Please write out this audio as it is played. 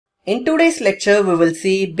In today's lecture, we will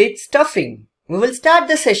see bit stuffing. We will start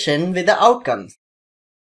the session with the outcomes.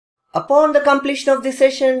 Upon the completion of the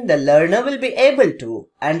session, the learner will be able to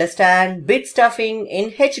understand bit stuffing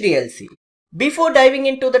in HDLC. Before diving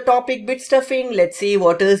into the topic bit stuffing, let's see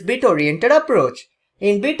what is bit-oriented approach.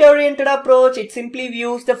 In bit-oriented approach, it simply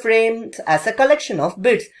views the frames as a collection of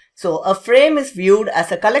bits. So a frame is viewed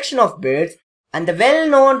as a collection of bits, and the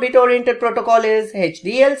well-known bit-oriented protocol is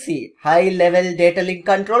HDLC, High Level Data Link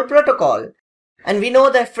Control Protocol. And we know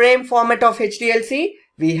the frame format of HDLC.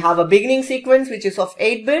 We have a beginning sequence which is of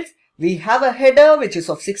 8 bits. We have a header which is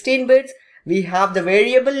of 16 bits. We have the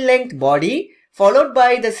variable length body, followed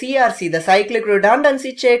by the CRC, the cyclic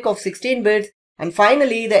redundancy check of 16 bits, and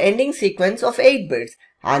finally the ending sequence of 8 bits.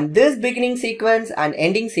 And this beginning sequence and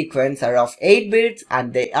ending sequence are of 8 bits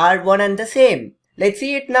and they are one and the same. Let's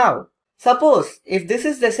see it now. Suppose if this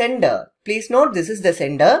is the sender, please note this is the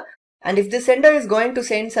sender, and if the sender is going to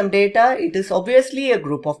send some data, it is obviously a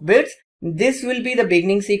group of bits. This will be the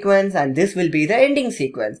beginning sequence and this will be the ending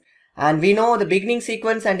sequence. And we know the beginning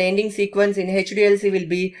sequence and ending sequence in HDLC will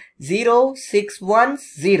be 0, 6, 1,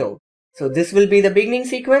 0. So this will be the beginning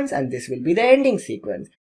sequence and this will be the ending sequence.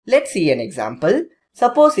 Let's see an example.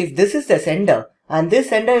 Suppose if this is the sender and this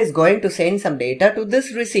sender is going to send some data to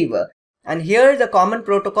this receiver. And here the common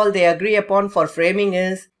protocol they agree upon for framing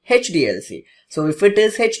is HDLC. So if it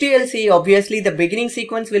is HDLC, obviously the beginning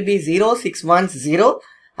sequence will be 0, 6, 1, 0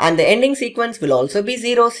 and the ending sequence will also be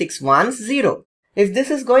 0, 6, 1, 0. If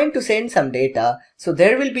this is going to send some data, so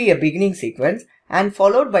there will be a beginning sequence and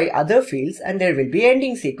followed by other fields and there will be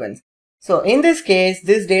ending sequence. So in this case,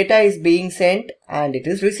 this data is being sent and it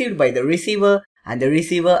is received by the receiver, and the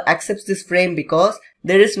receiver accepts this frame because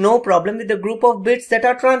there is no problem with the group of bits that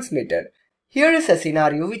are transmitted. Here is a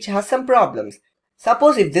scenario which has some problems.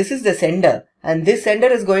 Suppose if this is the sender and this sender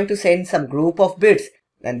is going to send some group of bits,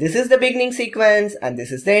 and this is the beginning sequence and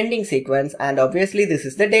this is the ending sequence, and obviously this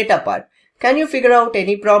is the data part. Can you figure out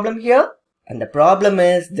any problem here? And the problem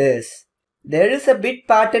is this. There is a bit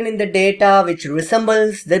pattern in the data which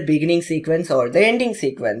resembles the beginning sequence or the ending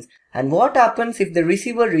sequence. And what happens if the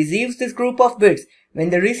receiver receives this group of bits? When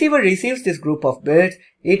the receiver receives this group of bits,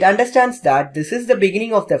 it understands that this is the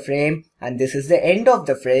beginning of the frame and this is the end of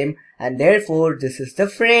the frame, and therefore this is the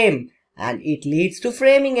frame, and it leads to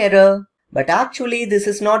framing error. But actually this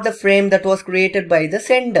is not the frame that was created by the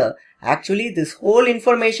sender. Actually this whole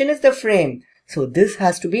information is the frame. So this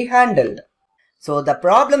has to be handled. So the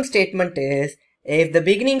problem statement is, if the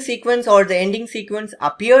beginning sequence or the ending sequence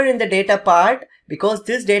appear in the data part, because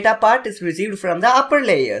this data part is received from the upper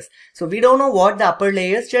layers. So we don't know what the upper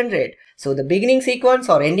layers generate. So the beginning sequence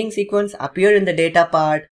or ending sequence appear in the data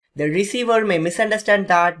part. The receiver may misunderstand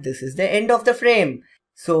that this is the end of the frame.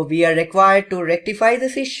 So we are required to rectify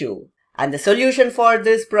this issue. And the solution for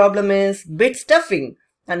this problem is bit stuffing.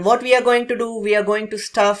 And what we are going to do, we are going to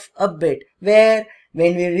stuff a bit where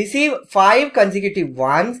when we receive 5 consecutive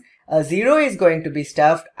ones, a 0 is going to be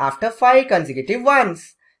stuffed after 5 consecutive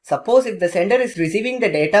ones. Suppose if the sender is receiving the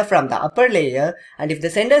data from the upper layer, and if the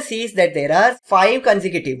sender sees that there are 5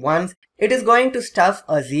 consecutive ones, it is going to stuff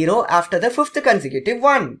a 0 after the 5th consecutive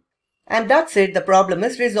one. And that's it, the problem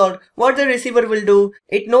is resolved. What the receiver will do,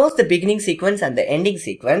 it knows the beginning sequence and the ending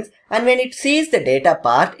sequence, and when it sees the data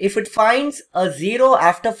part, if it finds a 0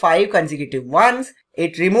 after 5 consecutive ones,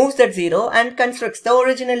 it removes that 0 and constructs the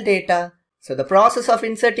original data. So the process of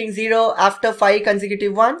inserting 0 after 5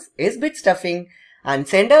 consecutive ones is bit stuffing, and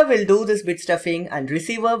sender will do this bit stuffing and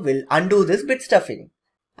receiver will undo this bit stuffing.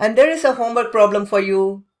 And there is a homework problem for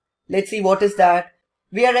you. Let's see what is that.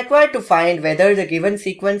 We are required to find whether the given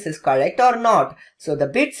sequence is correct or not. So the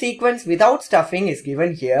bit sequence without stuffing is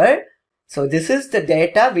given here. So this is the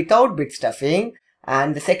data without bit stuffing.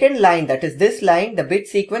 And the second line, that is this line, the bit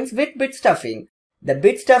sequence with bit stuffing. The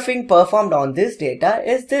bit stuffing performed on this data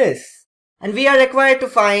is this. And we are required to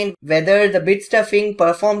find whether the bit stuffing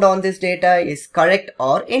performed on this data is correct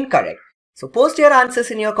or incorrect. So post your answers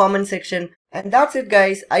in your comment section. And that's it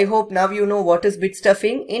guys. I hope now you know what is bit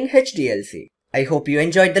stuffing in HDLC. I hope you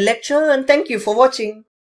enjoyed the lecture and thank you for watching.